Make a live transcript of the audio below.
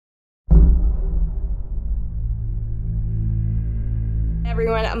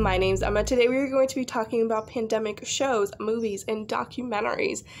Everyone, my name's Emma. Today we are going to be talking about pandemic shows, movies, and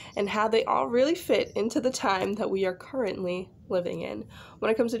documentaries, and how they all really fit into the time that we are currently living in. When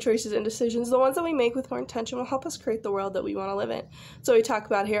it comes to choices and decisions, the ones that we make with more intention will help us create the world that we want to live in. So we talk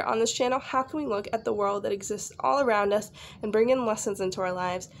about here on this channel, how can we look at the world that exists all around us and bring in lessons into our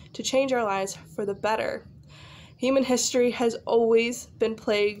lives to change our lives for the better. Human history has always been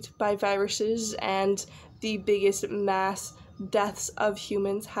plagued by viruses, and the biggest mass deaths of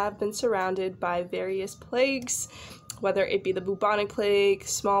humans have been surrounded by various plagues, whether it be the bubonic plague,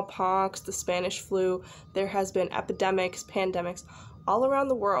 smallpox, the Spanish flu. There has been epidemics, pandemics all around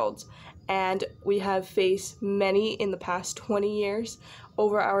the world, and we have faced many in the past 20 years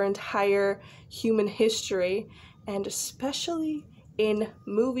over our entire human history, and especially in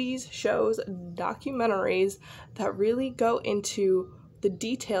movies, shows, documentaries that really go into the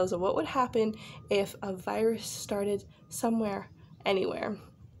details of what would happen if a virus started somewhere, anywhere.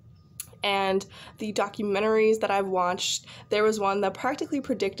 And the documentaries that I've watched, there was one that practically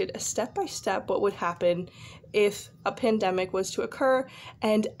predicted a step-by-step what would happen if a pandemic was to occur,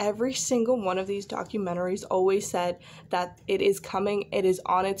 and every single one of these documentaries always said that it is coming, it is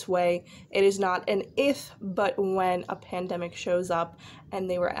on its way, it is not an if, but when a pandemic shows up, and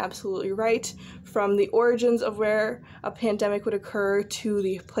they were absolutely right. From the origins of where a pandemic would occur to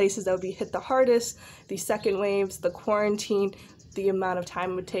the places that would be hit the hardest, the second waves, the quarantine, the amount of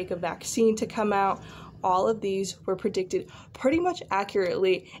time it would take a vaccine to come out, all of these were predicted pretty much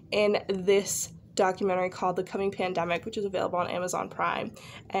accurately in this documentary called The Coming Pandemic, which is available on Amazon Prime.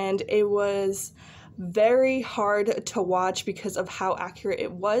 And it was very hard to watch because of how accurate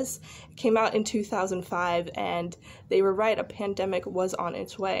it was. It came out in 2005, and they were right, a pandemic was on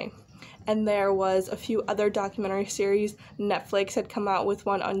its way. And there was a few other documentary series. Netflix had come out with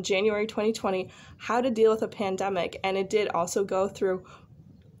one on January 2020, How to Deal with a Pandemic, and it did also go through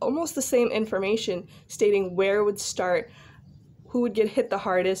almost the same information, stating where it would start, who would get hit the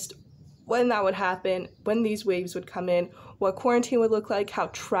hardest, when that would happen, when these waves would come in, what quarantine would look like, how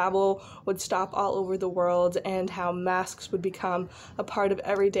travel would stop all over the world, and how masks would become a part of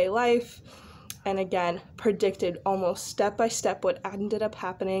everyday life. And again, predicted almost step by step what ended up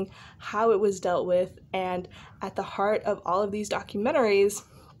happening, how it was dealt with, and at the heart of all of these documentaries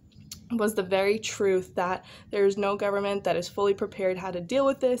was the very truth that there is no government that is fully prepared how to deal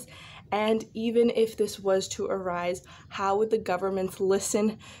with this. And even if this was to arise, how would the governments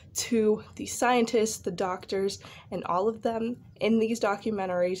listen to the scientists, the doctors, and all of them in these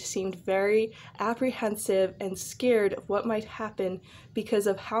documentaries seemed very apprehensive and scared of what might happen because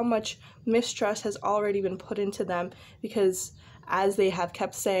of how much mistrust has already been put into them, because as they have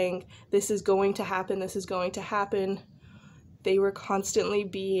kept saying, this is going to happen, this is going to happen, they were constantly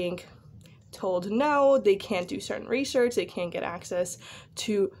being told no, they can't do certain research, they can't get access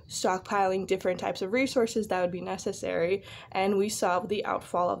to stockpiling different types of resources that would be necessary, and we saw the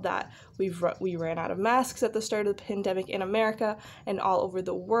outfall of that. We ran out of masks at the start of the pandemic in America and all over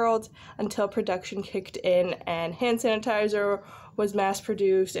the world until production kicked in and hand sanitizer was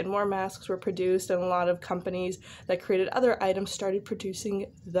mass-produced and more masks were produced, and a lot of companies that created other items started producing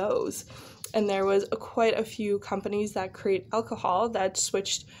those. And there was quite a few companies that create alcohol that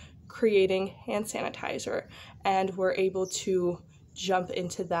switched creating hand sanitizer and were able to jump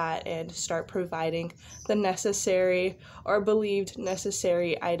into that and start providing the necessary or believed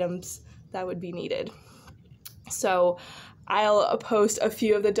necessary items that would be needed. So I'll post a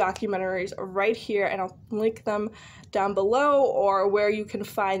few of the documentaries right here, and I'll link them down below or where you can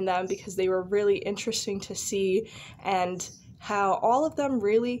find them, because they were really interesting to see, and how all of them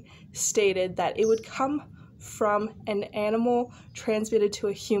really stated that it would come from an animal transmitted to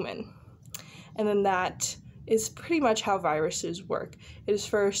a human. And then that is pretty much how viruses work. It is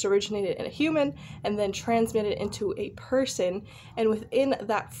first originated in a human and then transmitted into a person, and within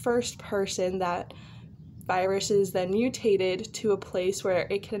that first person, that virus is then mutated to a place where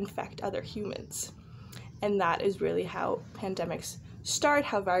it can infect other humans. And that is really how pandemics start,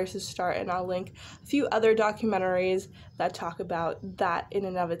 how viruses start, and I'll link a few other documentaries that talk about that in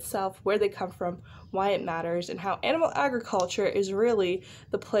and of itself, where they come from, why it matters, and how animal agriculture is really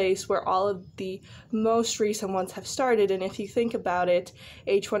the place where all of the most recent ones have started. And if you think about it,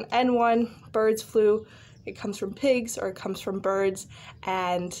 H1N1, birds flu, it comes from pigs or it comes from birds,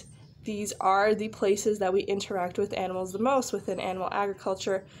 and these are the places that we interact with animals the most within animal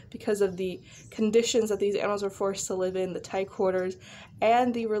agriculture, because of the conditions that these animals are forced to live in, the tight quarters,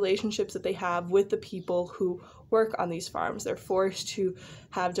 and the relationships that they have with the people who work on these farms. They're forced to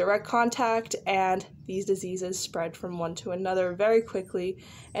have direct contact, and these diseases spread from one to another very quickly.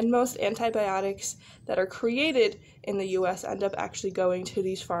 And most antibiotics that are created in the US end up actually going to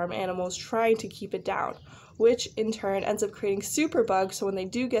these farm animals, trying to keep it down, which in turn ends up creating superbugs. So when they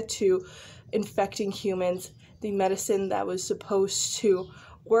do get to infecting humans, the medicine that was supposed to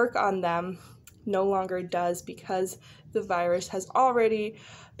work on them no longer does, because the virus has already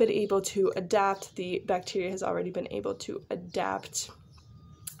been able to adapt. The bacteria has already been able to adapt.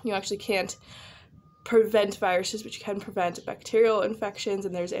 You actually can't prevent viruses, but you can prevent bacterial infections,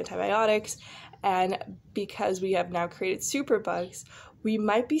 and there's antibiotics. And because we have now created superbugs, we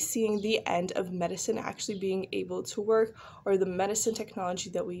might be seeing the end of medicine actually being able to work, or the medicine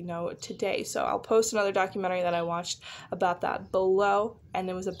technology that we know today. So I'll post another documentary that I watched about that below, and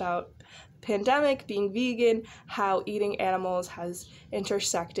it was about pandemic, being vegan, how eating animals has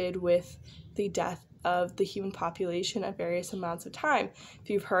intersected with the death of the human population at various amounts of time. If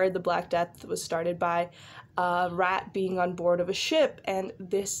you've heard, the Black Death was started by a rat being on board of a ship, and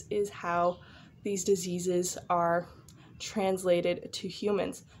this is how these diseases are translated to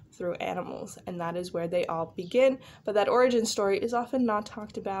humans, through animals, and that is where they all begin. But that origin story is often not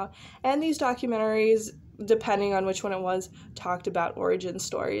talked about, and these documentaries, depending on which one it was, talked about origin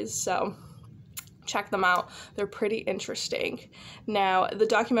stories. So check them out. They're pretty interesting. Now, the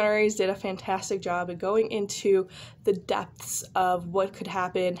documentaries did a fantastic job of going into the depths of what could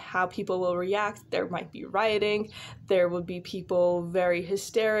happen, how people will react. There might be rioting, there would be people very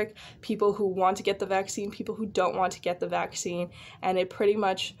hysteric, people who want to get the vaccine, people who don't want to get the vaccine, and it pretty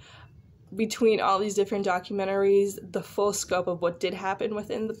much, between all these different documentaries, the full scope of what did happen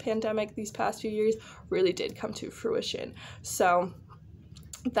within the pandemic these past few years really did come to fruition. So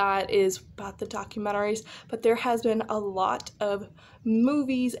that is about the documentaries, but there has been a lot of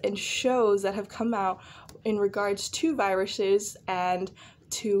movies and shows that have come out in regards to viruses and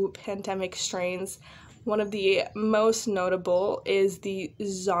to pandemic strains. One of the most notable is the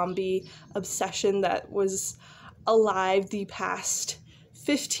zombie obsession that was alive the past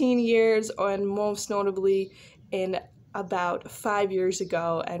 15 years, and most notably in about 5 years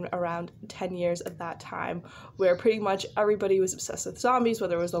ago and around 10 years at that time, where pretty much everybody was obsessed with zombies,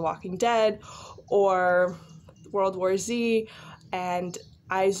 whether it was The Walking Dead or World War Z. And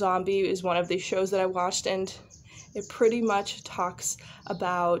iZombie is one of the shows that I watched, and it pretty much talks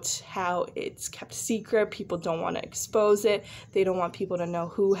about how it's kept secret. People don't want to expose it. They don't want people to know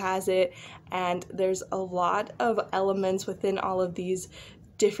who has it. And there's a lot of elements within all of these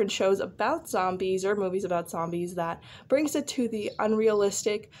different shows about zombies or movies about zombies that brings it to the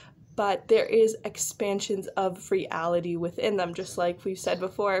unrealistic, but there is expansions of reality within them. Just like we've said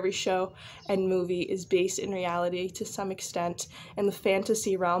before, every show and movie is based in reality to some extent in the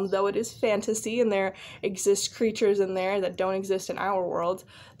fantasy realm. Though it is fantasy and there exist creatures in there that don't exist in our world,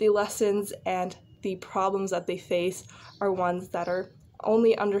 the lessons and the problems that they face are ones that are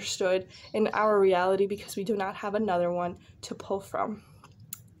only understood in our reality because we do not have another one to pull from.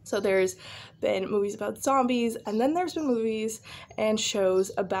 So there's been movies about zombies, and then there's been movies and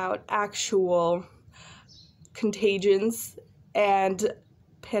shows about actual contagions and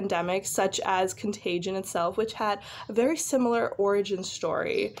pandemics, such as Contagion itself, which had a very similar origin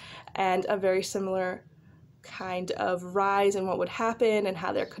story and a very similar kind of rise in what would happen, and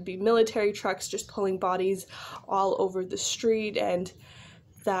how there could be military trucks just pulling bodies all over the street, and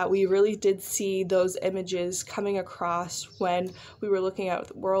that we really did see those images coming across when we were looking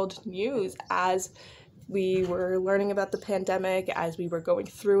at world news as we were learning about the pandemic, as we were going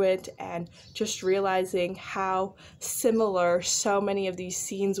through it, and just realizing how similar so many of these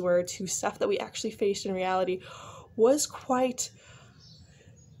scenes were to stuff that we actually faced in reality was quite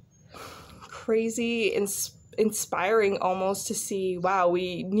crazy and inspiring almost to see, wow,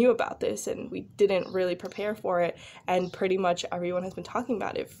 we knew about this and we didn't really prepare for it, and pretty much everyone has been talking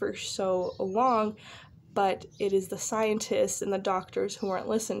about it for so long, but it is the scientists and the doctors who weren't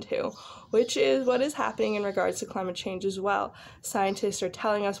listened to, which is what is happening in regards to climate change as well. Scientists are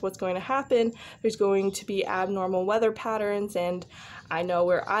telling us what's going to happen. There's going to be abnormal weather patterns, and I know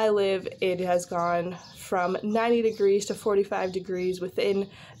where I live, it has gone from 90 degrees to 45 degrees within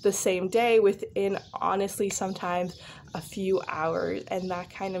the same day, within honestly sometimes a few hours, and that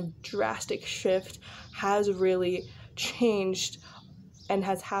kind of drastic shift has really changed and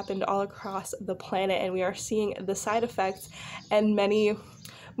has happened all across the planet, and we are seeing the side effects. And many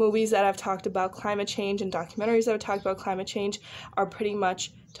movies that have talked about climate change and documentaries that have talked about climate change are pretty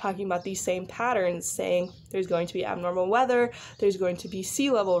much talking about these same patterns, saying there's going to be abnormal weather, there's going to be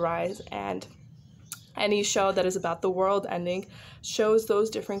sea level rise, and Any show that is about the world ending shows those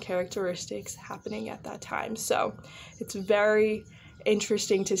different characteristics happening at that time. So it's very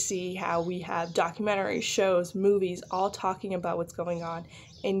interesting to see how we have documentaries, shows, movies, all talking about what's going on,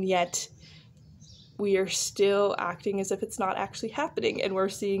 and yet we are still acting as if it's not actually happening, and we're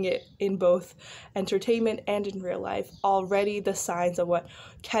seeing it in both entertainment and in real life already, the signs of what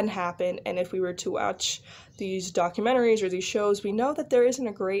can happen. And if we were to watch these documentaries or these shows, we know that there isn't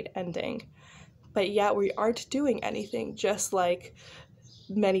a great ending, but yet we aren't doing anything, just like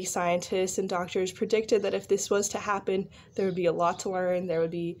many scientists and doctors predicted that if this was to happen, there would be a lot to learn, there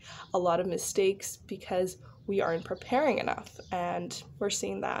would be a lot of mistakes because we aren't preparing enough. And we're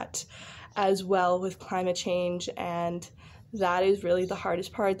seeing that as well with climate change, and that is really the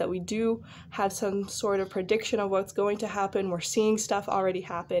hardest part, that we do have some sort of prediction of what's going to happen. We're seeing stuff already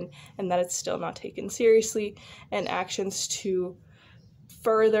happen, and that it's still not taken seriously, and actions to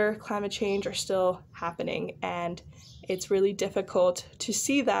further climate change are still happening, and it's really difficult to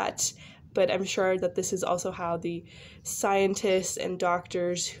see that. But I'm sure that this is also how the scientists and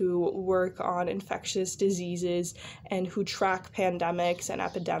doctors who work on infectious diseases and who track pandemics and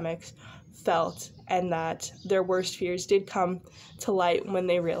epidemics felt, and that their worst fears did come to light when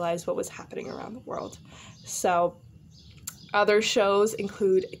they realized what was happening around the world. So other shows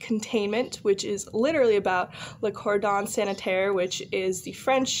include Containment, which is literally about le cordon sanitaire, which is the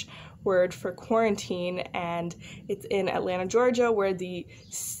French word for quarantine, and it's in Atlanta, Georgia, where the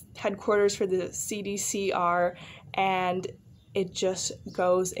headquarters for the CDC are, and it just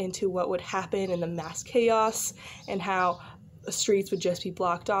goes into what would happen in the mass chaos and how the streets would just be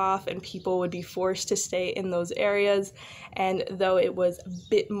blocked off and people would be forced to stay in those areas. And though it was a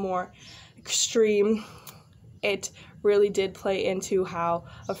bit more extreme, it really did play into how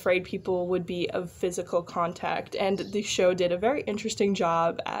afraid people would be of physical contact, and the show did a very interesting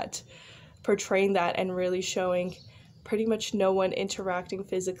job at portraying that and really showing pretty much no one interacting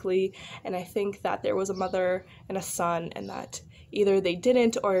physically. And I think that there was a mother and a son, and that either they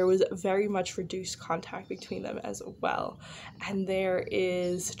didn't or it was very much reduced contact between them as well. And there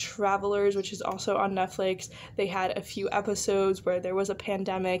is Travelers, which is also on Netflix. They had a few episodes where there was a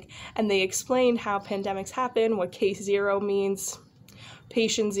pandemic, and they explained how pandemics happen, what case zero means.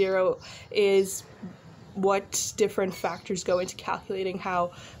 Patient zero is what different factors go into calculating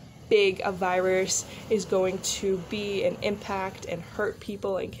how big a virus is going to be and impact and hurt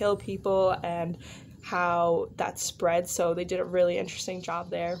people and kill people, and how that spreads. So they did a really interesting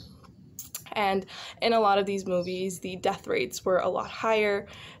job there. And in a lot of these movies, the death rates were a lot higher,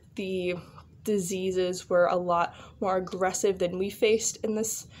 the diseases were a lot more aggressive than we faced in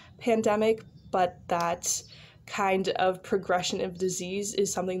this pandemic, but that kind of progression of disease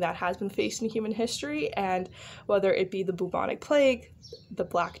is something that has been faced in human history. And whether it be the bubonic plague, the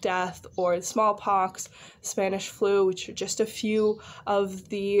Black Death, or the smallpox, Spanish flu, which are just a few of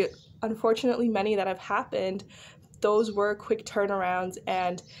the unfortunately many that have happened, those were quick turnarounds,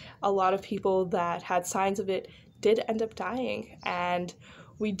 and a lot of people that had signs of it did end up dying. And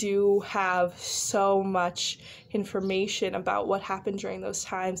we do have so much information about what happened during those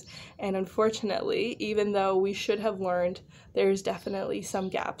times, and unfortunately, even though we should have learned, there's definitely some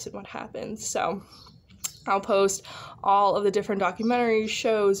gaps in what happened. So I'll post all of the different documentaries,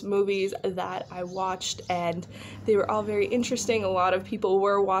 shows, movies that I watched, and they were all very interesting. A lot of people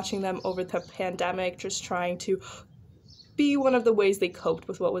were watching them over the pandemic, just trying to be one of the ways they coped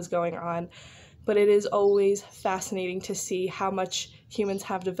with what was going on. But it is always fascinating to see how much humans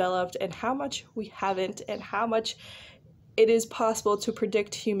have developed and how much we haven't, and how much it is possible to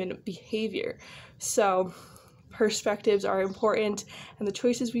predict human behavior. So perspectives are important, and the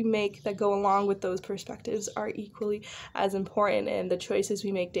choices we make that go along with those perspectives are equally as important, and the choices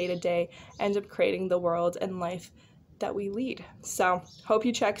we make day to day end up creating the world and life that we lead. So hope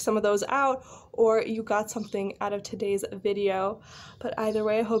you check some of those out, or you got something out of today's video. But either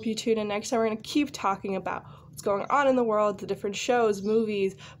way, I hope you tune in next time. We're going to keep talking about what's going on in the world, the different shows,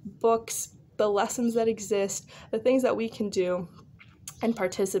 movies, books, the lessons that exist, the things that we can do and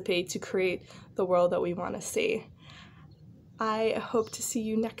participate to create the world that we want to see. I hope to see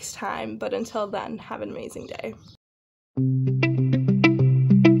you next time, but until then, have an amazing day.